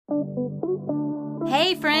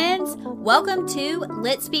Hey friends, welcome to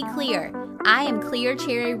Let's Be Clear. I am Clear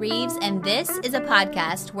Cherry Reeves, and this is a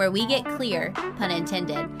podcast where we get clear, pun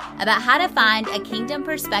intended, about how to find a kingdom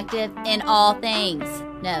perspective in all things.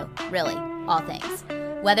 No, really, all things.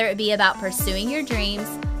 Whether it be about pursuing your dreams,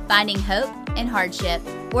 finding hope in hardship,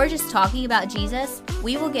 or just talking about Jesus,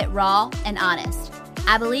 we will get raw and honest.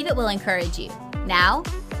 I believe it will encourage you. Now,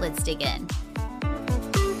 let's dig in.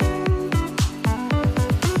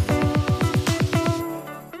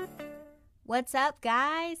 What's up,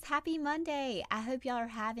 guys? Happy Monday. I hope y'all are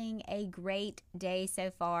having a great day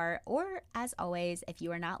so far. Or, as always, if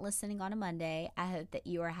you are not listening on a Monday, I hope that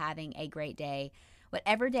you are having a great day.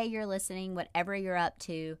 Whatever day you're listening, whatever you're up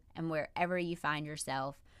to, and wherever you find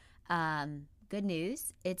yourself. Good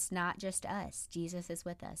news, it's not just us. Jesus is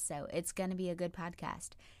with us, so it's going to be a good podcast.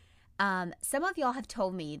 Some of y'all have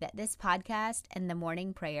told me that this podcast and the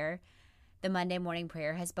morning prayer, the Monday morning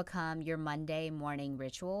prayer, has become your Monday morning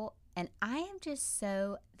ritual. And I am just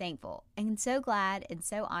so thankful and so glad and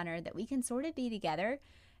so honored that we can sort of be together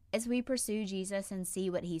as we pursue Jesus and see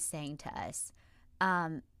what he's saying to us.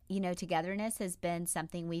 Togetherness has been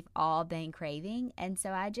something we've all been craving. And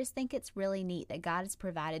so I just think it's really neat that God has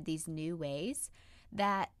provided these new ways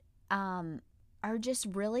that are just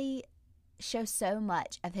really show so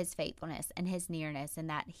much of his faithfulness and his nearness, and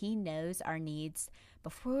that he knows our needs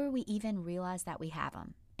before we even realize that we have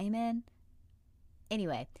them. Amen.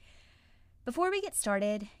 Anyway, before we get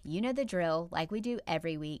started, you know the drill, like we do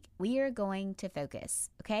every week. We are going to focus,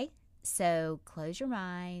 okay? So close your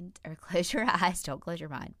mind, or close your eyes. Don't close your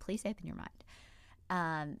mind. Please open your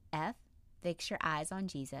mind. F, fix your eyes on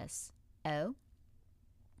Jesus. O,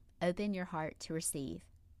 open your heart to receive.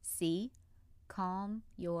 C, calm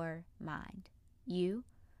your mind. U,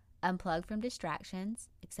 unplug from distractions,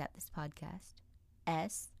 except this podcast.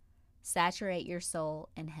 S, saturate your soul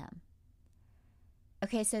in him.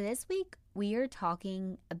 Okay, so this week we are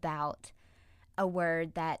talking about a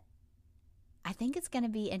word that I think is going to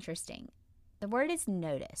be interesting. The word is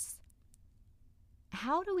notice.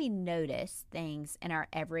 How do we notice things in our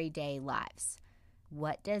everyday lives?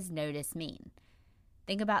 What does notice mean?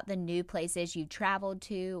 Think about the new places you traveled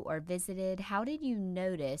to or visited. How did you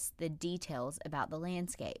notice the details about the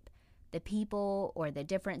landscape, the people, or the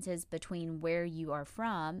differences between where you are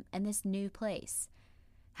from and this new place?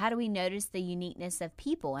 How do we notice the uniqueness of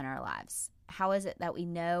people in our lives? How is it that we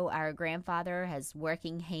know our grandfather has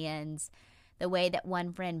working hands, the way that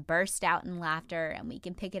one friend burst out in laughter and we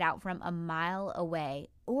can pick it out from a mile away,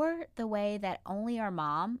 or the way that only our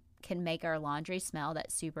mom can make our laundry smell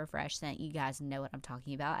that super fresh scent? You guys know what I'm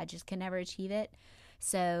talking about. I just can never achieve it.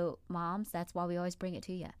 So moms, that's why we always bring it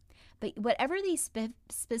to you. But whatever these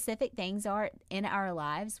specific things are in our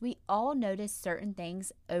lives, we all notice certain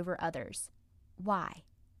things over others. Why?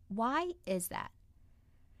 Why is that?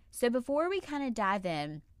 So before we kind of dive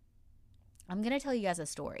in, I'm going to tell you guys a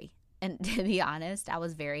story. And to be honest, I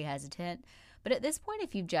was very hesitant. But at this point,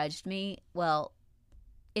 if you've judged me, well,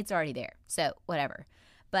 it's already there. So whatever.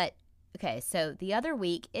 But okay, so the other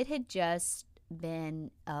week, it had just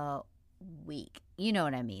been a week. You know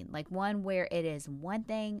what I mean? Like one where it is one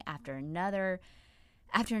thing after another.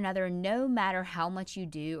 No matter how much you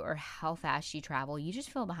do or how fast you travel, you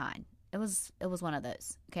just feel behind. It was one of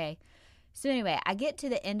those, okay? So anyway, I get to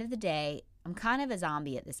the end of the day. I'm kind of a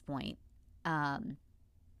zombie at this point. When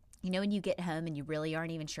you get home and you really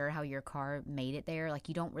aren't even sure how your car made it there, like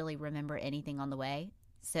you don't really remember anything on the way.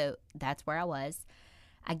 So that's where I was.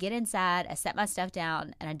 I get inside, I set my stuff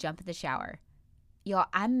down, and I jump in the shower. Y'all,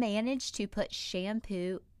 I managed to put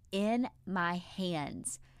shampoo in my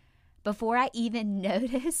hands before I even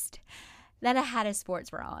noticed that I had a sports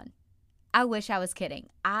bra on. I wish I was kidding.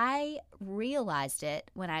 I realized it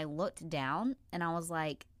when I looked down and I was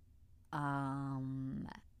like, wow.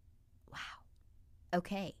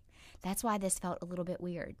 Okay. That's why this felt a little bit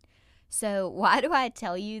weird. So why do I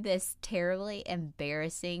tell you this terribly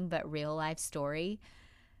embarrassing but real life story?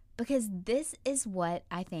 Because this is what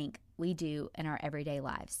I think we do in our everyday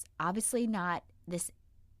lives. Obviously not this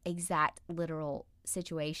exact literal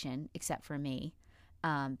situation, except for me.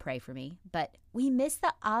 Pray for me. But we miss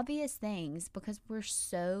the obvious things because we're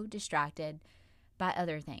so distracted by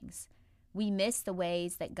other things. We miss the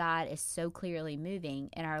ways that God is so clearly moving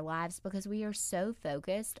in our lives because we are so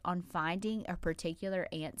focused on finding a particular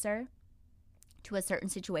answer to a certain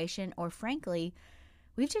situation, or frankly,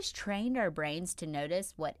 we've just trained our brains to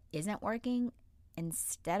notice what isn't working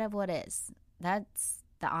instead of what is. That's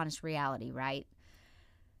the honest reality, right?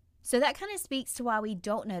 So that kind of speaks to why we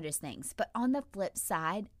don't notice things. But on the flip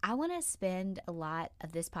side, I want to spend a lot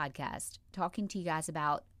of this podcast talking to you guys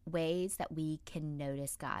about ways that we can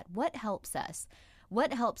notice God? What helps us?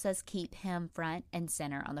 What helps us keep him front and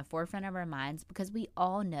center on the forefront of our minds? Because we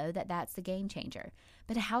all know that that's the game changer.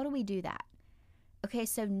 But how do we do that? Okay,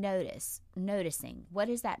 so noticing. What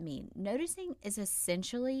does that mean? Noticing is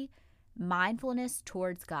essentially mindfulness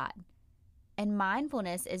towards God. And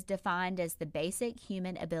mindfulness is defined as the basic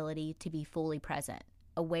human ability to be fully present,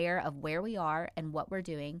 aware of where we are and what we're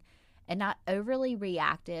doing, and not overly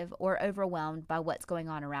reactive or overwhelmed by what's going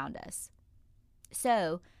on around us.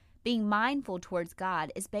 So, being mindful towards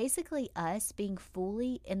God is basically us being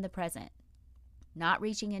fully in the present, not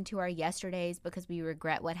reaching into our yesterdays because we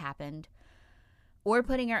regret what happened, or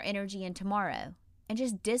putting our energy in tomorrow, and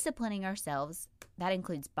just disciplining ourselves. That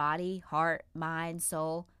includes body, heart, mind,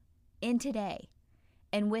 soul, in today.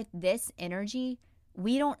 And with this energy,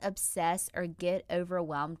 we don't obsess or get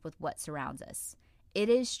overwhelmed with what surrounds us. It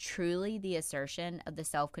is truly the assertion of the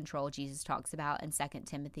self-control Jesus talks about in 2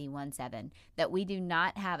 Timothy 1:7, that we do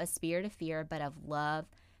not have a spirit of fear, but of love,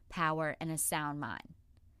 power, and a sound mind.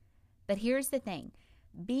 But here's the thing.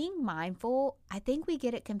 Being mindful, I think we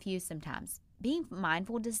get it confused sometimes. Being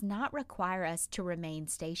mindful does not require us to remain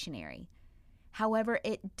stationary. However,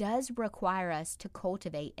 it does require us to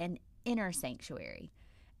cultivate an inner sanctuary.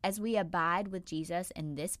 As we abide with Jesus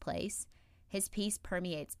in this place, his peace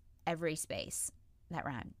permeates every space. That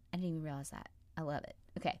rhymed. I didn't even realize that. I love it.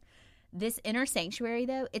 Okay. This inner sanctuary,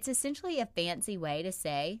 though, it's essentially a fancy way to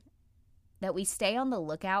say that we stay on the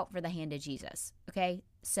lookout for the hand of Jesus. Okay.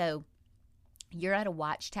 So you're at a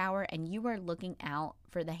watchtower and you are looking out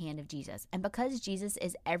for the hand of Jesus. And because Jesus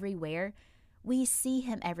is everywhere, we see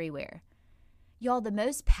him everywhere. Y'all, the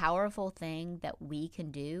most powerful thing that we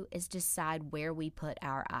can do is decide where we put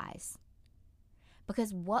our eyes.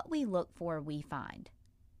 Because what we look for, we find.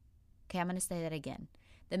 Okay, I'm going to say that again.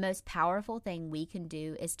 The most powerful thing we can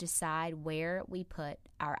do is decide where we put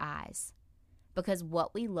our eyes. Because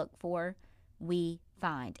what we look for, we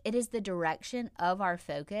find. It is the direction of our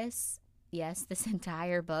focus. Yes, this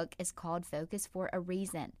entire book is called Focus for a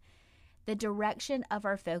reason. The direction of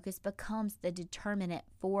our focus becomes the determinant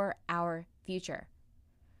for our future.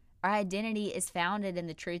 Our identity is founded in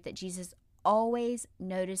the truth that Jesus always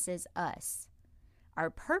notices us. Our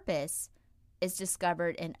purpose is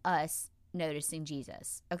discovered in us noticing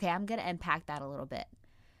Jesus. Okay, I'm going to unpack that a little bit.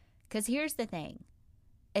 Because here's the thing,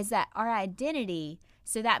 is that our identity,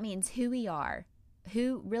 so that means who we are,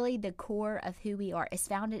 who really the core of who we are, is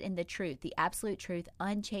founded in the truth, the absolute truth,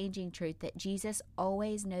 unchanging truth that Jesus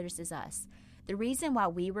always notices us. The reason why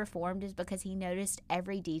we were formed is because he noticed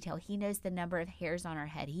every detail. He knows the number of hairs on our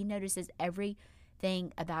head. He notices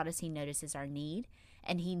everything about us. He notices our need,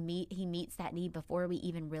 and he meets that need before we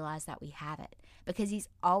even realize that we have it, because he's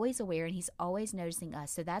always aware and he's always noticing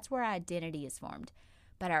us. So that's where our identity is formed.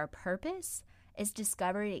 But our purpose is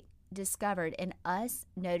discovered in us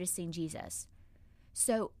noticing Jesus.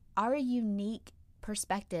 So our unique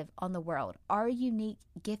perspective on the world, our unique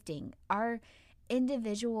gifting, our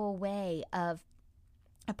individual way of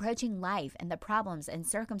approaching life and the problems and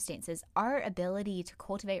circumstances, our ability to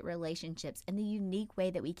cultivate relationships in the unique way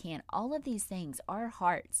that we can, all of these things, our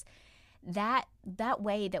hearts, that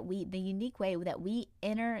way that the unique way that we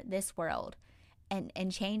enter this world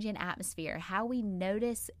and change an atmosphere, how we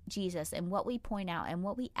notice Jesus and what we point out and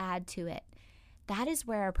what we add to it, that is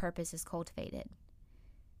where our purpose is cultivated.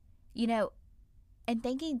 You know, and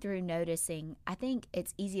thinking through noticing, I think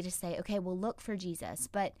it's easy to say, okay, well, look for Jesus.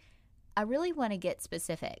 But I really want to get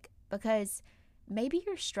specific, because maybe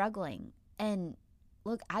you're struggling. And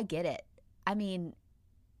look, I get it. I mean,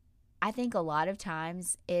 I think a lot of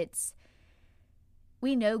times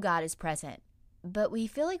we know God is present, but we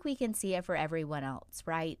feel like we can see it for everyone else,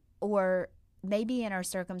 right? Or maybe in our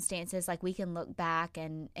circumstances, like we can look back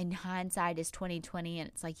and hindsight is 2020, and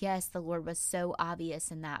it's like, yes, the Lord was so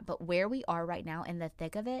obvious in that. But where we are right now in the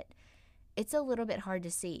thick of it, it's a little bit hard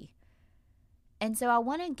to see. And so I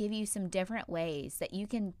want to give you some different ways that you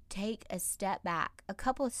can take a step back, a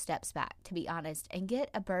couple of steps back, to be honest, and get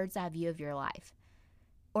a bird's eye view of your life.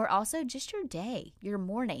 Or also just your day, your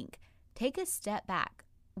morning. Take a step back.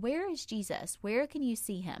 Where is Jesus? Where can you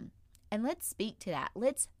see him? And let's speak to that.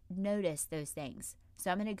 Let's notice those things. So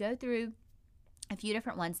I'm going to go through a few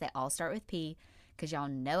different ones that all start with P, because y'all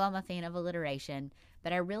know I'm a fan of alliteration,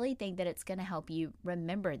 but I really think that it's going to help you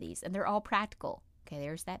remember these, and they're all practical. Okay,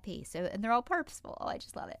 there's that P. And they're all purposeful. Oh, I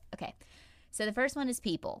just love it. Okay, so the first one is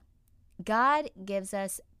people. God gives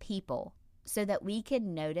us people so that we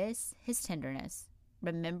can notice his tenderness,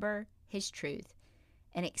 remember his truth,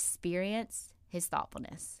 and experience his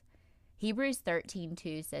thoughtfulness. Hebrews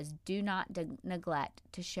 13:2 says, "Do not neglect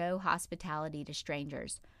to show hospitality to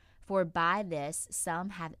strangers, For by this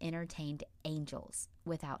some have entertained angels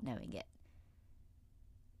without knowing it.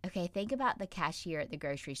 Okay, think about the cashier at the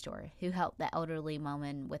grocery store who helped the elderly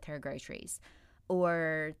woman with her groceries.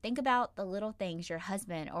 Or think about the little things your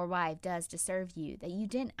husband or wife does to serve you that you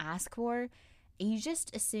didn't ask for and you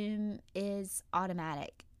just assume is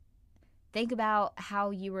automatic. Think about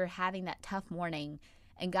how you were having that tough morning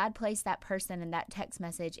and God placed that person and that text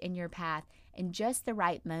message in your path in just the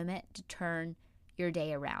right moment to turn your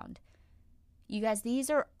day around. You guys, these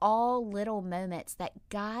are all little moments that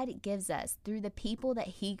God gives us through the people that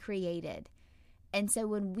He created. And so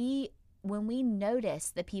when we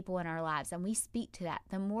notice the people in our lives and we speak to that,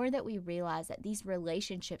 the more that we realize that these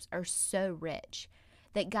relationships are so rich,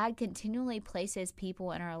 that God continually places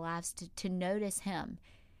people in our lives to notice Him.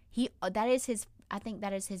 I think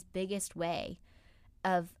that is His biggest way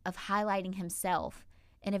of highlighting Himself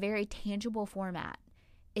in a very tangible format,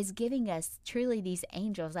 is giving us truly these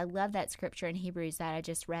angels. I love that scripture in Hebrews that I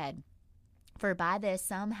just read. For by this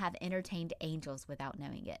some have entertained angels without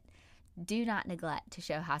knowing it. Do not neglect to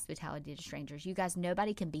show hospitality to strangers. You guys,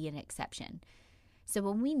 nobody can be an exception. So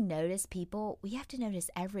when we notice people, we have to notice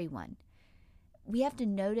everyone. We have to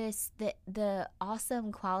notice the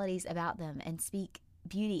awesome qualities about them and speak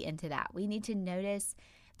beauty into that. We need to notice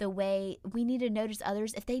we need to notice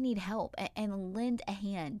others if they need help and lend a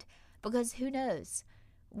hand, because who knows?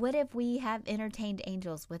 What if we have entertained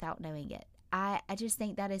angels without knowing it? I just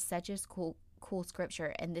think that is such a cool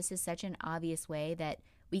scripture, and this is such an obvious way that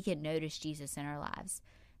we can notice Jesus in our lives.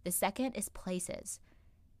 The second is places.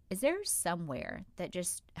 Is there somewhere that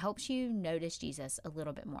just helps you notice Jesus a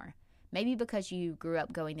little bit more? Maybe because you grew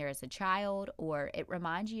up going there as a child, or it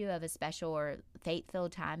reminds you of a special or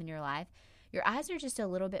faith-filled time in your life. Your eyes are just a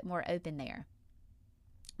little bit more open there.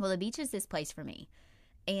 Well, the beach is this place for me.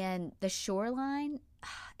 And the shoreline,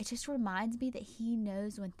 it just reminds me that He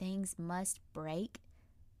knows when things must break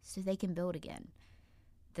so they can build again.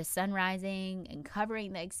 The sun rising and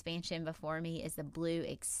covering the expansion before me as the blue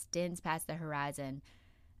extends past the horizon,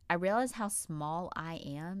 I realize how small I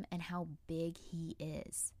am and how big He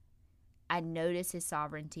is. I notice His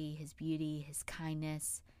sovereignty, His beauty, His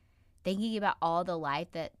kindness, thinking about all the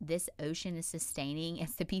life that this ocean is sustaining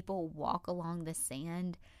as the people walk along the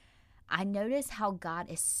sand. I notice how God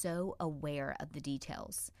is so aware of the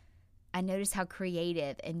details. I notice how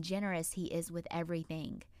creative and generous He is with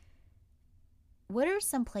everything. What are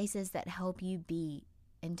some places that help you be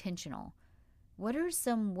intentional? What are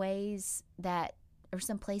some ways or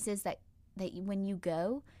some places that when you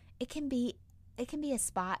go, it can be a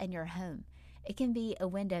spot in your home. It can be a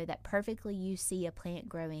window that perfectly you see a plant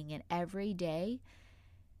growing, and every day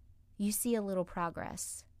you see a little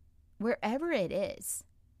progress. Wherever it is,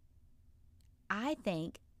 I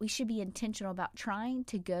think we should be intentional about trying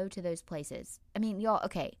to go to those places. I mean, y'all,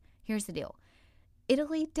 okay, here's the deal.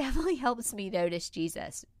 Italy definitely helps me notice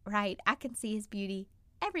Jesus, right? I can see His beauty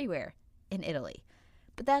everywhere in Italy.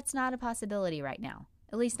 But that's not a possibility right now,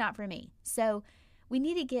 at least not for me. So we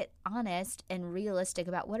need to get honest and realistic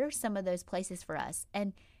about what are some of those places for us.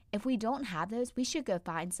 And if we don't have those, we should go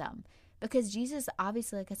find some. Because Jesus,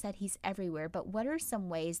 obviously, like I said, He's everywhere. But what are some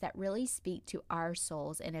ways that really speak to our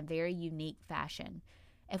souls in a very unique fashion?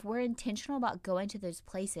 If we're intentional about going to those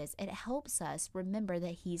places, it helps us remember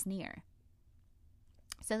that He's near.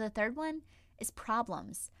 So the third one is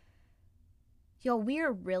problems. Y'all, we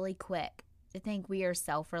are really quick to think we are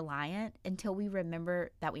self-reliant until we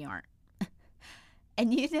remember that we aren't.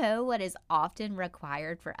 And you know what is often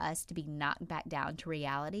required for us to be knocked back down to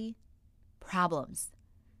reality? Problems.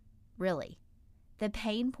 Really. The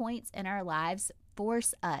pain points in our lives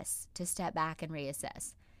force us to step back and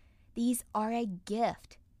reassess. These are a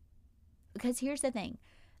gift. Because here's the thing.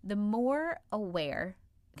 The more aware,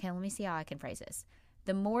 let me see how I can phrase this.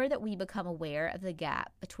 The more that we become aware of the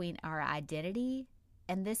gap between our identity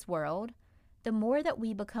and this world, the more that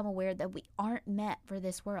we become aware that we aren't meant for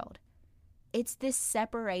this world. It's this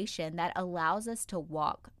separation that allows us to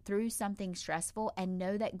walk through something stressful and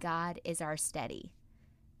know that God is our steady.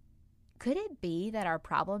 Could it be that our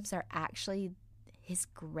problems are actually His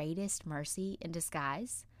greatest mercy in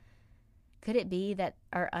disguise? Could it be that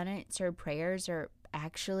our unanswered prayers are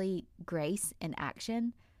actually grace in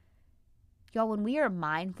action? Y'all, when we are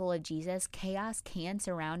mindful of Jesus, chaos can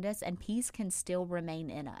surround us and peace can still remain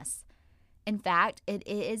in us. In fact, it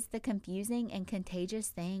is the confusing and contagious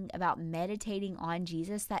thing about meditating on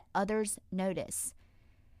Jesus that others notice.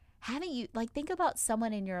 Think about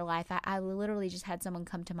someone in your life. I literally just had someone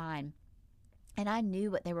come to mind, and I knew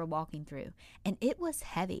what they were walking through, and it was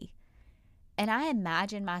heavy. And I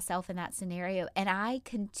imagined myself in that scenario, and I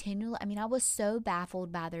was so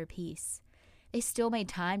baffled by their peace. They still made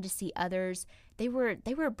time to see others. They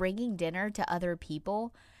were bringing dinner to other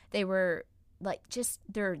people. They were like just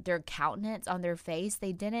their countenance on their face.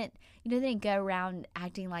 They didn't they didn't go around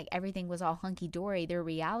acting like everything was all hunky dory. Their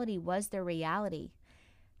reality was their reality.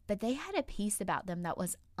 But they had a peace about them that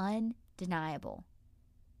was undeniable.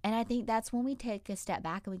 And I think that's when we take a step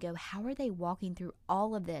back and we go, how are they walking through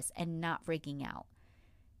all of this and not freaking out?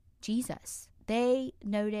 Jesus. They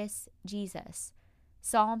notice Jesus.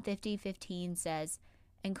 Psalm 50:15 says,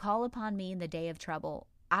 "And call upon me in the day of trouble.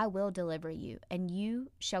 I will deliver you, and you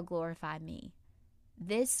shall glorify me."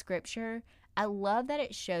 This scripture, I love that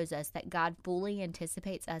it shows us that God fully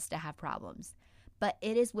anticipates us to have problems. But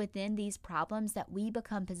it is within these problems that we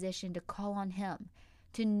become positioned to call on Him,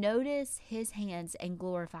 to notice His hands and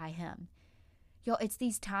glorify Him. Y'all, it's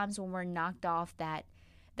these times when we're knocked off that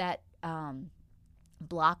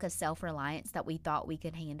block of self-reliance that we thought we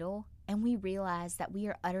could handle, and we realize that we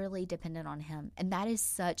are utterly dependent on Him. And that is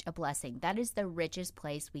such a blessing. That is the richest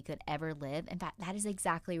place we could ever live. In fact, that is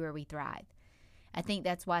exactly where we thrive. I think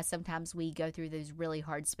that's why sometimes we go through those really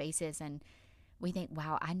hard spaces and we think,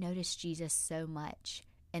 wow, I noticed Jesus so much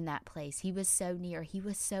in that place. He was so near. He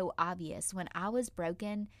was so obvious. When I was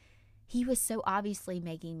broken, He was so obviously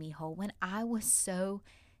making me whole. When I was so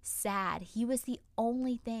sad, He was the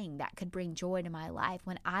only thing that could bring joy to my life.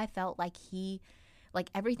 When I felt like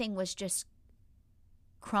everything was just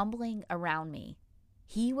crumbling around me,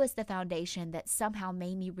 He was the foundation that somehow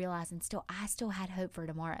made me realize I still had hope for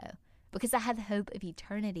tomorrow because I had the hope of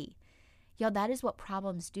eternity. Y'all, that is what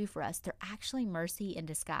problems do for us. They're actually mercy in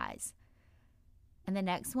disguise. And the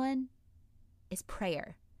next one is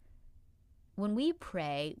prayer. When we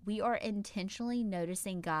pray, we are intentionally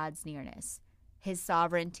noticing God's nearness, His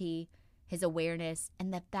sovereignty, His awareness,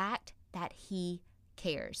 and the fact that He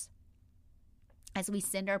cares. As we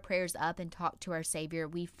send our prayers up and talk to our Savior,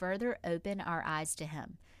 we further open our eyes to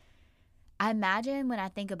Him. I imagine when I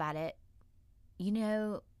think about it,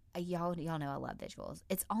 y'all know I love visuals.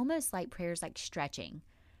 It's almost like prayers like stretching.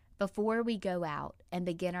 Before we go out and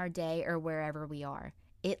begin our day or wherever we are,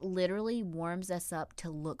 it literally warms us up to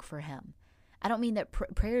look for Him. I don't mean that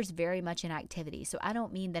prayer is very much an activity, so I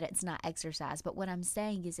don't mean that it's not exercise. But what I'm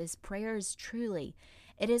saying is prayer is truly,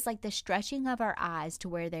 it is like the stretching of our eyes to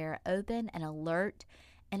where they are open and alert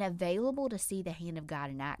and available to see the hand of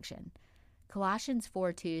God in action. Colossians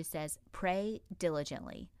 4:2 says, "Pray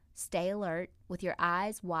diligently. Stay alert with your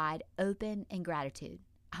eyes wide open in gratitude."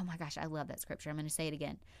 Oh my gosh, I love that scripture. I'm going to say it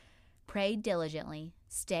again. Pray diligently.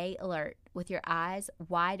 Stay alert with your eyes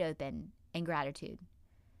wide open in gratitude.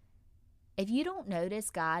 If you don't notice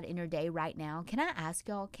God in your day right now, can I ask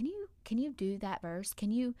y'all, can you do that verse?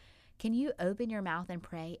 Can you open your mouth and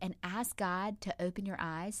pray and ask God to open your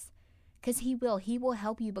eyes? Because He will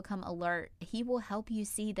help you become alert. He will help you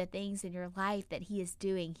see the things in your life that He is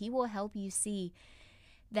doing. He will help you see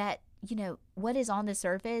that, what is on the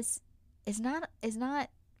surface is not,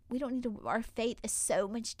 we don't need to, our faith is so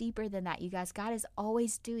much deeper than that, you guys. God is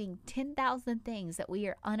always doing 10,000 things that we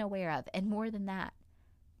are unaware of, and more than that.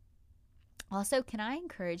 Also, can I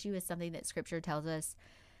encourage you with something that Scripture tells us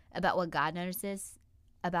about what God notices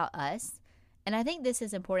about us? And I think this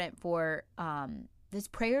is important for those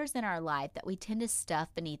prayers in our life that we tend to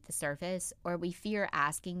stuff beneath the surface, or we fear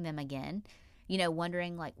asking them again,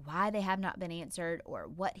 wondering like why they have not been answered or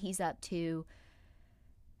what He's up to.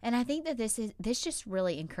 And I think that this just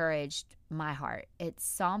really encouraged my heart. It's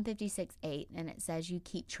Psalm 56:8, and it says, "You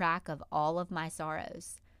keep track of all of my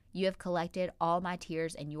sorrows. You have collected all my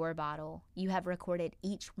tears in your bottle. You have recorded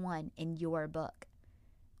each one in your book."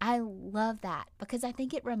 I love that because I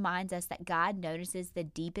think it reminds us that God notices the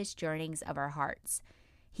deepest yearnings of our hearts.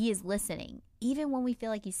 He is listening, even when we feel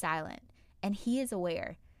like He's silent, and He is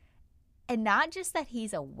aware. And not just that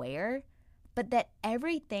He's aware, but that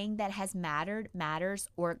everything that has mattered, matters,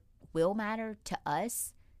 or will matter to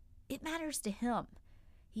us, it matters to Him.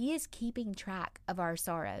 He is keeping track of our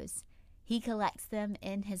sorrows. He collects them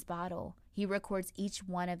in His bottle. He records each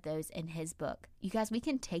one of those in His book. You guys, we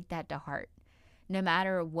can take that to heart. No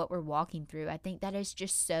matter what we're walking through, I think that is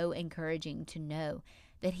just so encouraging to know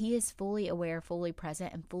that He is fully aware, fully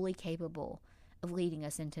present, and fully capable of leading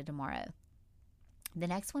us into tomorrow. The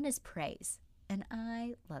next one is praise, and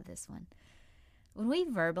I love this one. When we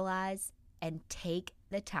verbalize and take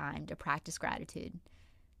the time to practice gratitude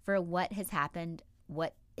for what has happened,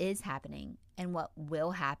 what is happening, and what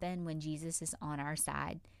will happen when Jesus is on our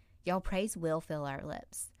side, y'all, praise will fill our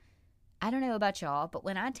lips. I don't know about y'all, but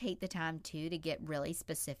when I take the time to get really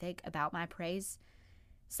specific about my praise,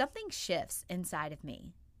 something shifts inside of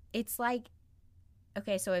me. It's like,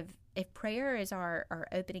 okay, so if prayer is our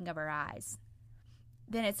opening of our eyes,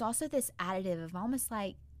 then it's also this additive of almost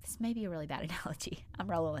like, this may be a really bad analogy, I'm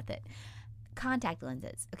rolling with it, contact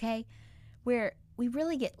lenses, okay? Where we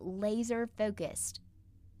really get laser focused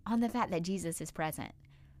on the fact that Jesus is present.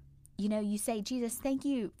 You know, you say, Jesus, thank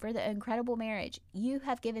you for the incredible marriage you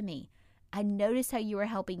have given me. I noticed how you are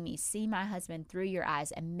helping me see my husband through your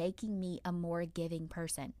eyes and making me a more giving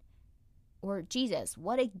person. Or, Jesus,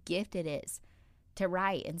 what a gift it is to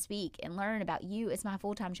write and speak and learn about you. It's my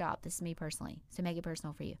full-time job. This is me personally, so make it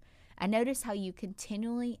personal for you. I notice how you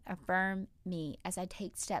continually affirm me as I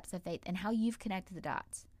take steps of faith and how you've connected the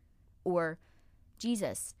dots. Or,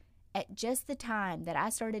 Jesus, at just the time that I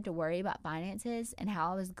started to worry about finances and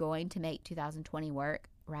how I was going to make 2020 work,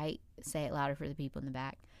 right? Say it louder for the people in the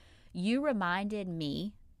back. You reminded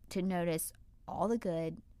me to notice all the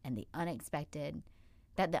good and the unexpected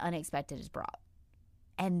that the unexpected is brought.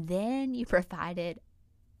 And then you provided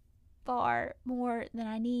far more than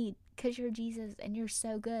I need because you're Jesus and you're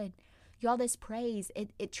so good. Y'all, this praise,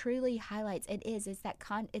 it truly highlights,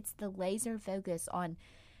 it's the laser focus on,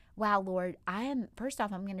 wow, Lord, first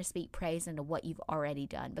off, I'm going to speak praise into what you've already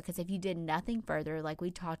done. Because if you did nothing further, like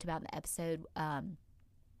we talked about in the episode,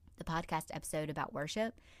 the podcast episode about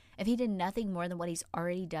worship, if he did nothing more than what he's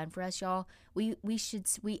already done for us, y'all, we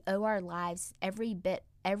owe our lives,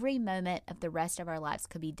 every moment of the rest of our lives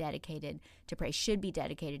could be dedicated to praise, should be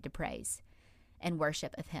dedicated to praise and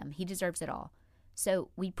worship of him. He deserves it all. So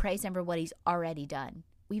we praise him for what he's already done.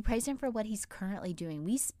 We praise him for what he's currently doing.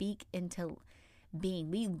 We speak into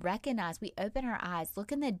being. We recognize, we open our eyes,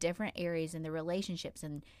 look in the different areas in the relationships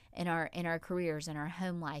and in our careers, in our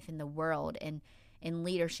home life, in the world, and in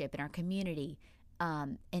leadership, in our community,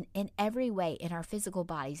 in every way, in our physical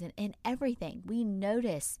bodies, and in everything. We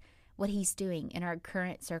notice what he's doing in our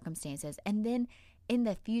current circumstances. And then in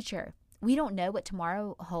the future, we don't know what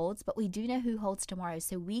tomorrow holds, but we do know who holds tomorrow.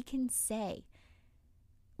 So we can say,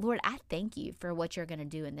 Lord, I thank you for what you're going to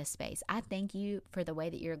do in this space. I thank you for the way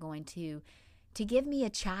that you're going to give me a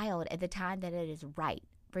child at the time that it is right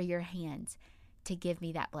for your hands to give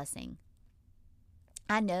me that blessing.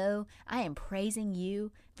 I know I am praising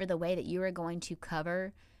you for the way that you are going to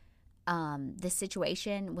cover this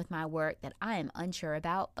situation with my work that I am unsure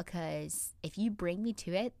about, because if you bring me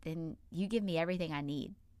to it, then you give me everything I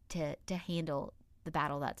need to handle the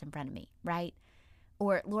battle that's in front of me, right?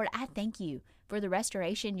 Or, Lord, I thank you for the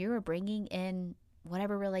restoration you are bringing in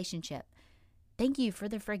whatever relationship. Thank you for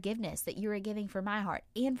the forgiveness that you are giving for my heart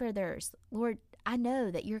and for theirs. Lord, I know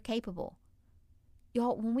that you're capable.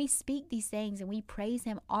 Y'all, when we speak these things and we praise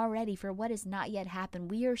him already for what has not yet happened,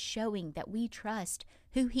 we are showing that we trust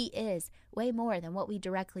who he is way more than what we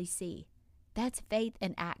directly see. That's faith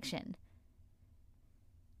in action.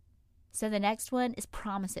 So the next one is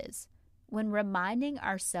promises. When reminding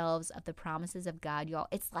ourselves of the promises of God, y'all,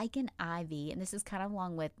 it's like an IV, and this is kind of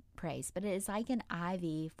along with praise, but it is like an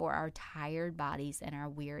IV for our tired bodies and our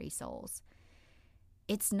weary souls.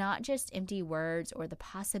 It's not just empty words or the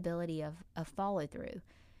possibility of follow through.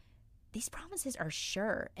 These promises are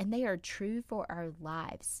sure, and they are true for our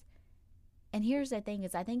lives. And here's the thing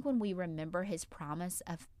is, I think when we remember his promise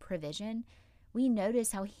of provision, we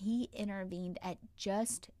notice how he intervened at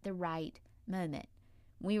just the right moment.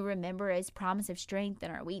 We remember his promise of strength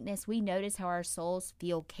in our weakness. We notice how our souls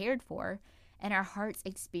feel cared for and our hearts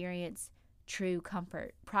experience true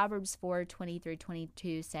comfort. Proverbs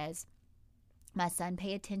 4:20-22 says, "My son,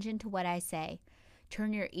 pay attention to what I say.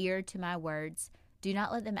 Turn your ear to my words. Do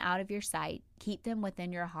not let them out of your sight. Keep them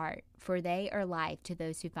within your heart, for they are life to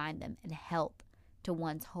those who find them and health to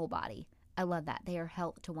one's whole body." I love that. They are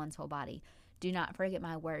health to one's whole body. Do not forget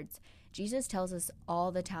my words. Jesus tells us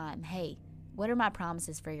all the time, hey, what are my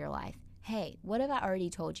promises for your life? Hey, what have I already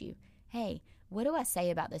told you? Hey, what do I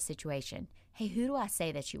say about this situation? Hey, who do I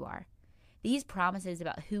say that you are? These promises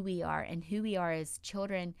about who we are and who we are as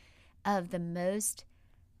children of the most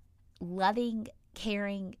loving,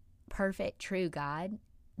 caring, perfect, true God,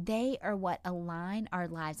 they are what align our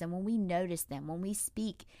lives. And when we notice them, when we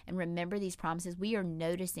speak and remember these promises, we are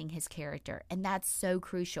noticing his character. And that's so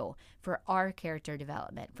crucial for our character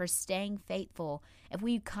development, for staying faithful. If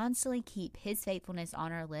we constantly keep his faithfulness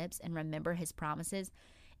on our lips and remember his promises,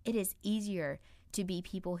 it is easier to be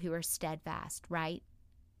people who are steadfast, right?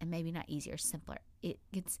 And maybe not easier, simpler.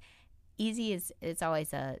 It's easy it's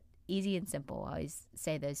always easy and simple. I always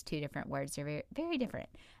say those two different words are very, very different.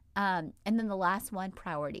 And then the last one,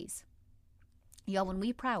 priorities. Y'all, when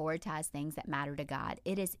we prioritize things that matter to God,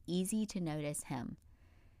 it is easy to notice him.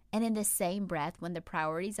 And in the same breath, when the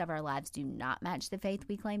priorities of our lives do not match the faith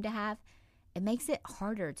we claim to have, it makes it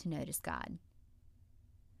harder to notice God.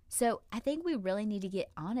 So I think we really need to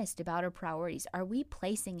get honest about our priorities. Are we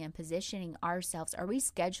placing and positioning ourselves? Are we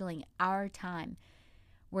scheduling our time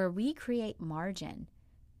where we create margin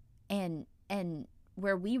and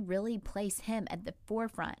where we really place him at the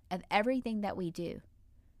forefront of everything that we do?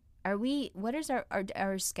 What is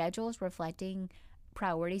our schedules reflecting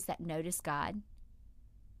priorities that notice God?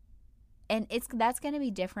 And that's going to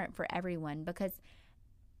be different for everyone, because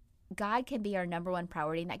God can be our number one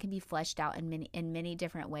priority, and that can be fleshed out in many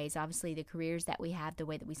different ways. Obviously, the careers that we have, the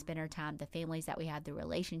way that we spend our time, the families that we have, the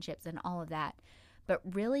relationships, and all of that. But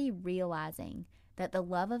really realizing that the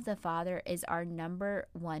love of the Father is our number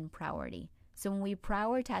one priority. So when we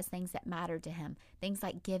prioritize things that matter to him, things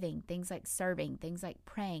like giving, things like serving, things like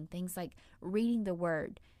praying, things like reading the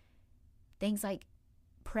word, things like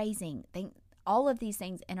praising, all of these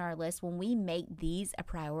things in our list, when we make these a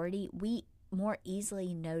priority, we more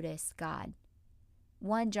easily notice God.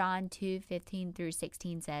 1 John 2:15 through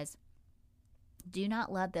 16 says, "Do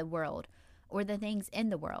not love the world or the things in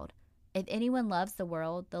the world. If anyone loves the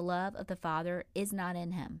world, the love of the Father is not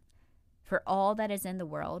in him. For all that is in the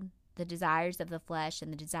world, the desires of the flesh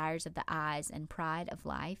and the desires of the eyes and pride of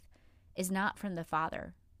life, is not from the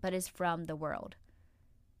Father, but is from the world."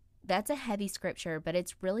 That's a heavy scripture, but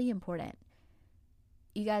it's really important.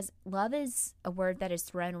 You guys, love is a word that is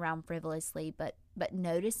thrown around frivolously, but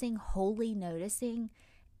noticing, wholly noticing,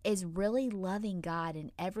 is really loving God.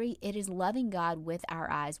 And it is loving God with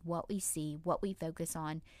our eyes, what we see, what we focus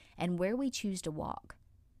on, and where we choose to walk.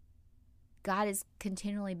 God has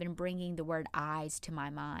continually been bringing the word eyes to my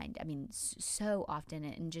mind. I mean, so often,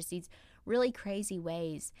 in just these really crazy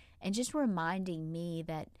ways, and just reminding me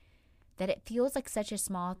that it feels like such a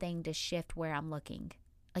small thing to shift where I'm looking,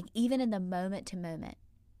 like even in the moment to moment.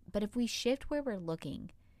 But if we shift where we're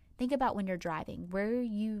looking, think about when you're driving, where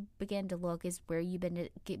you begin to look is where you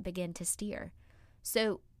begin to steer.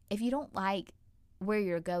 So if you don't like where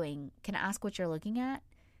you're going, can I ask what you're looking at?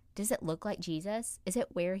 Does it look like Jesus? Is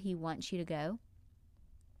it where he wants you to go?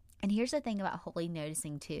 And here's the thing about holy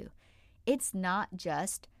noticing too. It's not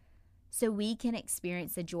just so we can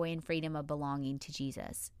experience the joy and freedom of belonging to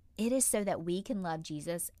Jesus. It is so that we can love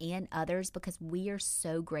Jesus and others because we are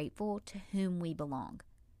so grateful to whom we belong.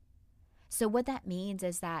 So what that means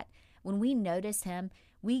is that when we notice him,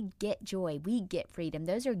 we get joy, we get freedom.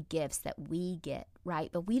 Those are gifts that we get, right?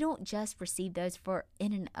 But we don't just receive those for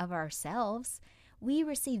in and of ourselves. We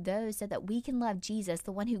receive those so that we can love Jesus,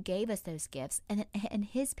 the one who gave us those gifts, and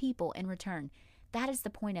his people in return. That is the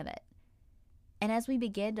point of it. And as we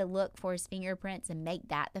begin to look for his fingerprints and make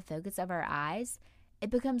that the focus of our eyes, it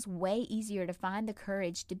becomes way easier to find the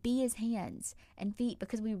courage to be his hands and feet,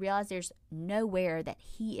 because we realize there's nowhere that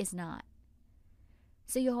he is not.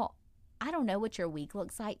 So y'all, I don't know what your week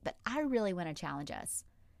looks like, but I really want to challenge us.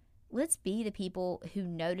 Let's be the people who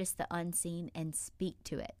notice the unseen and speak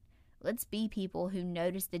to it. Let's be people who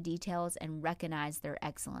notice the details and recognize their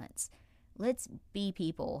excellence. Let's be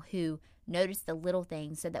people who notice the little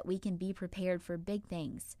things so that we can be prepared for big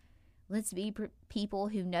things. Let's be people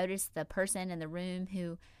who notice the person in the room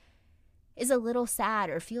who is a little sad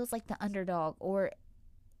or feels like the underdog or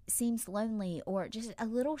seems lonely or just a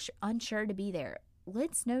little unsure to be there.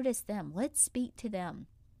 Let's notice them. Let's speak to them.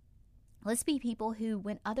 Let's be people who,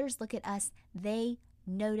 when others look at us, they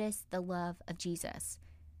notice the love of Jesus.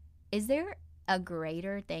 Is there a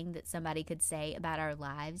greater thing that somebody could say about our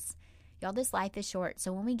lives? Y'all, this life is short,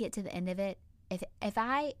 so when we get to the end of it, if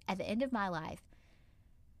I, at the end of my life,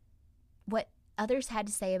 what others had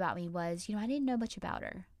to say about me was, I didn't know much about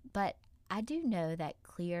her, but I do know that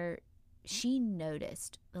she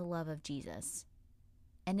noticed the love of Jesus.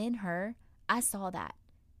 And in her, I saw that,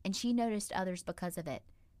 and she noticed others because of it.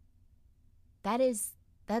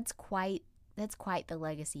 That's quite the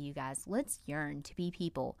legacy, you guys. Let's yearn to be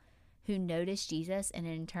people who notice Jesus and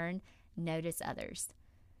in turn notice others.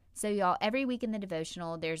 So y'all, every week in the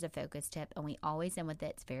devotional, there's a focus tip, and we always end with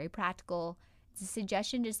it. It's very practical. It's a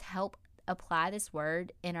suggestion just help apply this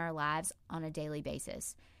word in our lives on a daily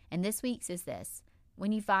basis. And this week's is this: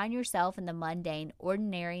 when you find yourself in the mundane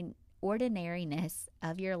ordinariness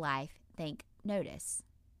of your life, think, notice,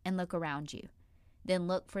 and look around you. Then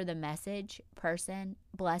look for the message, person,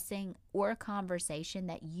 blessing, or conversation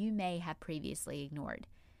that you may have previously ignored.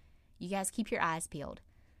 You guys, keep your eyes peeled,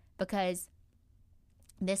 because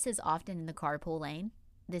this is often in the carpool lane.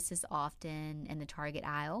 This is often in the Target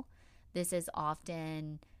aisle. This is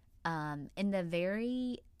often in the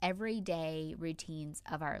very everyday routines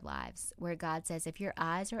of our lives, where God says, if your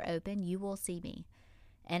eyes are open, you will see me.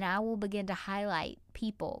 And I will begin to highlight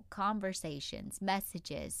people, conversations,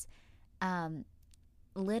 messages,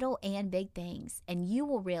 little and big things, and you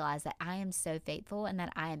will realize that I am so faithful and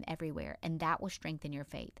that I am everywhere, and that will strengthen your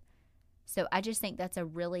faith. So I just think that's a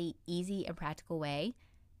really easy and practical way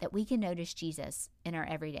that we can notice Jesus in our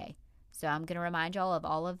everyday. So I'm going to remind y'all of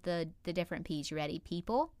all of the different P's. You ready?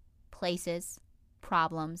 People, places,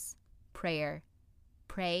 problems, prayer,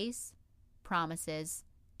 praise, promises,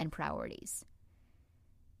 and priorities.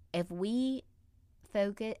 If we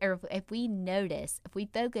focus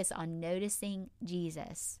on noticing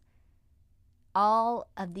Jesus, all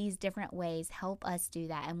of these different ways help us do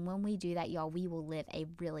that. And when we do that, y'all, we will live a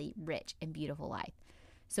really rich and beautiful life.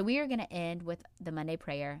 So we are going to end with the Monday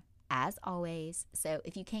prayer as always. So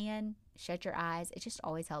if you can, shut your eyes. It just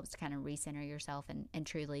always helps to kind of recenter yourself and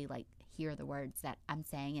truly like hear the words that I'm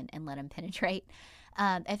saying and let them penetrate.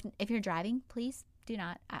 If you're driving, please do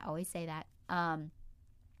not. I always say that.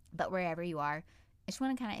 But wherever you are, I just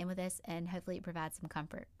want to kind of end with this, and hopefully it provides some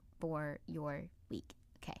comfort for your week.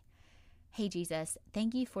 Okay. Hey, Jesus,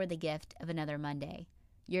 thank you for the gift of another Monday.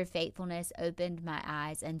 Your faithfulness opened my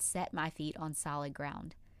eyes and set my feet on solid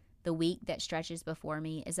ground. The week that stretches before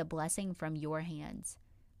me is a blessing from your hands.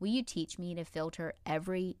 Will you teach me to filter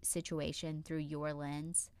every situation through your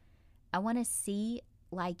lens? I want to see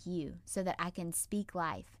like you so that I can speak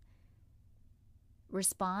life,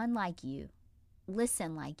 respond like you,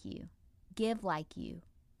 listen like you, give like you,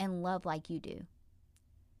 and love like you do.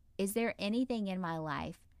 Is there anything in my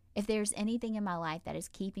life, if there's anything in my life that is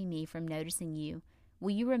keeping me from noticing you,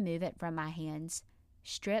 will you remove it from my hands?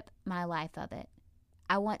 Strip my life of it.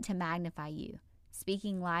 I want to magnify you,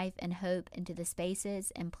 speaking life and hope into the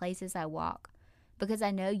spaces and places I walk, because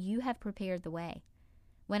I know you have prepared the way.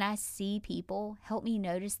 When I see people, help me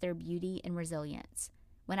notice their beauty and resilience.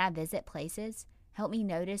 When I visit places, help me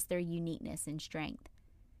notice their uniqueness and strength.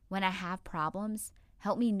 When I have problems,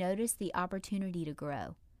 help me notice the opportunity to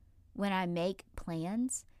grow. When I make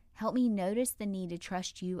plans, help me notice the need to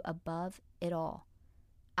trust you above it all.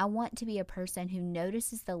 I want to be a person who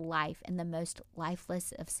notices the life in the most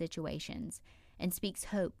lifeless of situations and speaks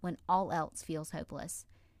hope when all else feels hopeless.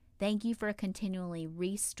 Thank you for continually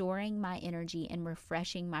restoring my energy and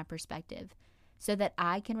refreshing my perspective so that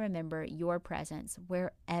I can remember your presence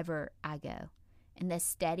wherever I go. In the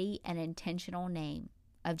steady and intentional name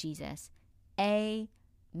of Jesus.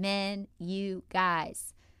 Amen, you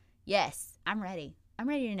guys. Yes, I'm ready. I'm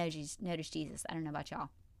ready to notice Jesus. I don't know about y'all.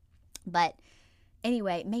 But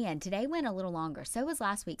anyway, man, today went a little longer. So was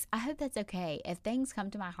last week's. I hope that's okay. If things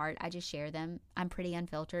come to my heart, I just share them. I'm pretty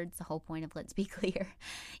unfiltered. It's the whole point of Let's Be Clear.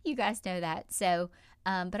 You guys know that. So,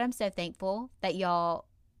 but I'm so thankful that y'all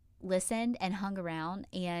listened and hung around.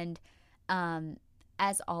 And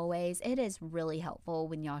as always, it is really helpful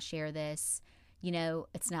when y'all share this. You know,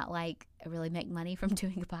 it's not like I really make money from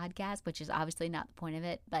doing a podcast, which is obviously not the point of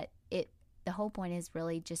it. But the whole point is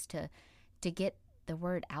really just to get the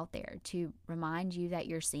word out there, to remind you that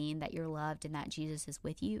you're seen, that you're loved, and that Jesus is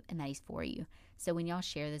with you and that he's for you. So when y'all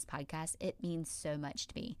share this podcast, it means so much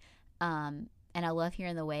to me. And I love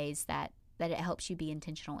hearing the ways that it helps you be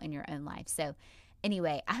intentional in your own life. So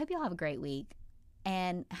anyway, I hope y'all have a great week.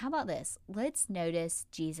 And how about this? Let's notice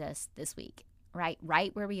Jesus this week, right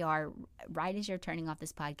where we are, right as you're turning off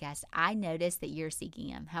this podcast. I notice that you're seeking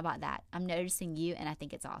him. How about that? I'm noticing you, and I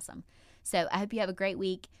think it's awesome. So I hope you have a great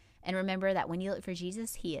week. And remember that when you look for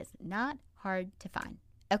Jesus, he is not hard to find.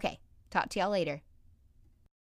 Okay, talk to y'all later.